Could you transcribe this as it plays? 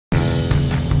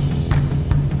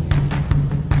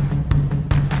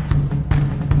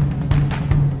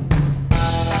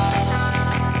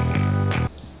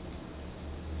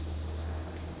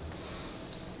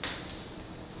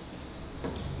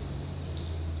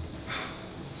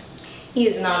He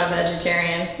is not a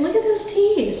vegetarian. Look at those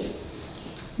teeth.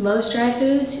 Most dry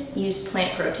foods use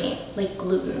plant protein, like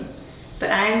gluten, but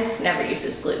Iams never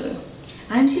uses gluten.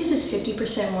 Iams uses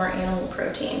 50% more animal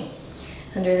protein.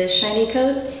 Under this shiny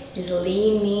coat is a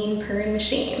lean, mean, purring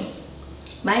machine.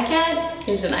 My cat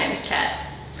is an Iams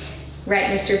cat. Right,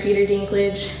 Mr. Peter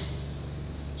Dinklage?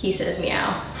 He says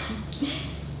meow.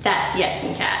 That's yes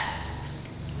and cat.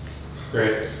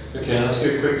 Great. Okay, now let's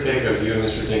get a quick take of you and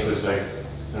Mr. Dinklage, like,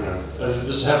 I don't know,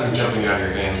 just have him jumping out of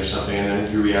your hands or something, and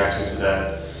then you reacting to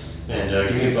that. And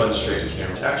give me a button straight to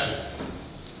camera. Action.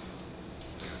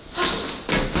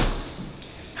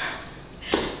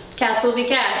 Cats will be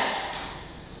cats.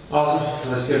 Awesome.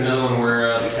 Let's get another one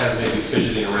where the cat is maybe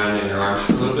fidgeting around in your arms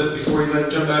for a little bit before you let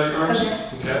it jump out of your arms.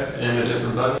 Okay. And a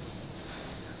different button.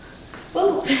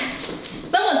 Whoa.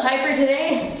 Someone's hyper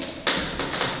today.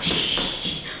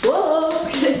 Whoa.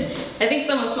 I think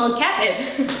someone smelled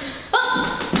catnip.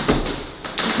 Oh.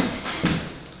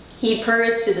 He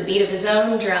purrs to the beat of his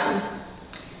own drum.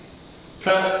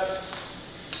 Cut.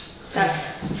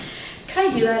 Could I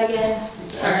do that again?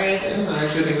 Sorry. Yeah, I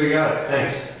actually think we got it.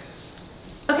 Thanks.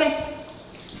 Okay.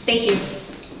 Thank you.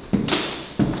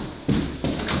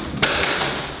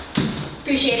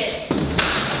 Appreciate it.